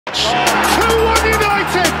2-1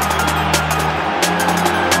 United!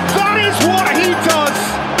 That is what he does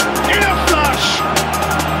in a flash!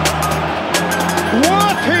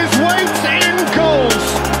 Worth his weight in goals!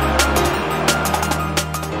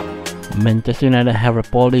 Manchester United have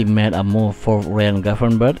reportedly made a move for Ryan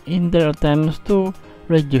Gravenberch in their attempts to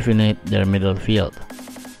rejuvenate their midfield.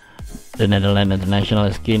 The Netherlands international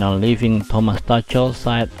is keen on leaving Thomas Tuchel's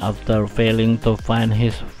side after failing to find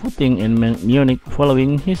his footing in Munich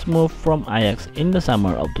following his move from Ajax in the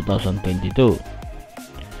summer of 2022.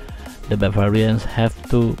 The Bavarians have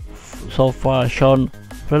so far shown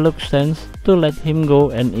reluctance to let him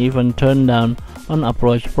go and even turned down an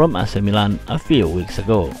approach from AC Milan a few weeks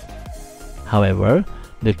ago. However,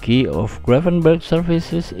 the key of Gravenberch's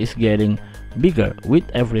services is getting bigger with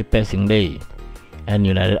every passing day, and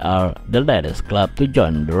United are the latest club to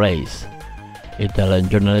join the race. Italian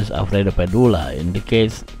journalist Alfredo Pedulla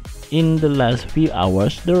indicates in the last few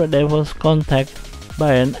hours the Red Devils contacted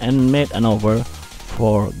Bayern and made an offer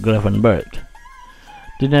for Gravenberch.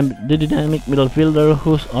 The dynamic midfielder,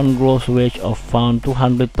 whose on gross wage of found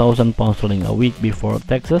 £200,000 a week before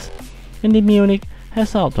taxes in Munich,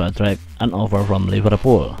 has also attracted an offer from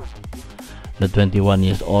Liverpool. The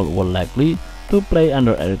 21-year-old will likely to play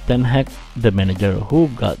under Erik ten Hag, the manager who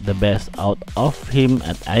got the best out of him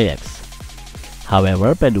at Ajax.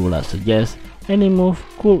 However, Pedulla suggests any move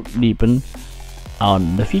could depend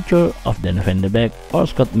on the future of Dan van de Beek or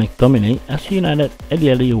Scott McTominay, as United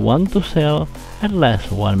ideally want to sell at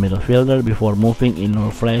least one midfielder before moving in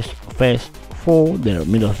a fresh phase for their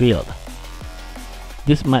midfield.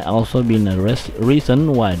 This might also be a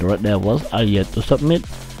reason why the Red Devils are yet to submit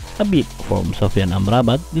a bid from Sofyan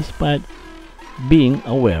Amrabat, despite being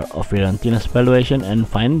aware of Fiorentina's valuation and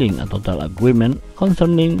finding a total agreement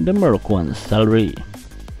concerning the Moroccan's salary.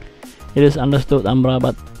 It is understood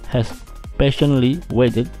Amrabat has patiently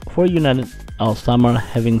waited for United all summer,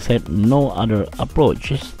 having said no other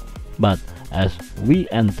approaches, but as we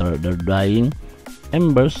enter the dying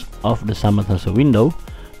embers of the summer transfer window,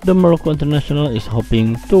 the Morocco international is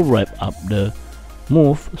hoping to wrap up the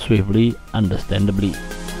move swiftly, understandably.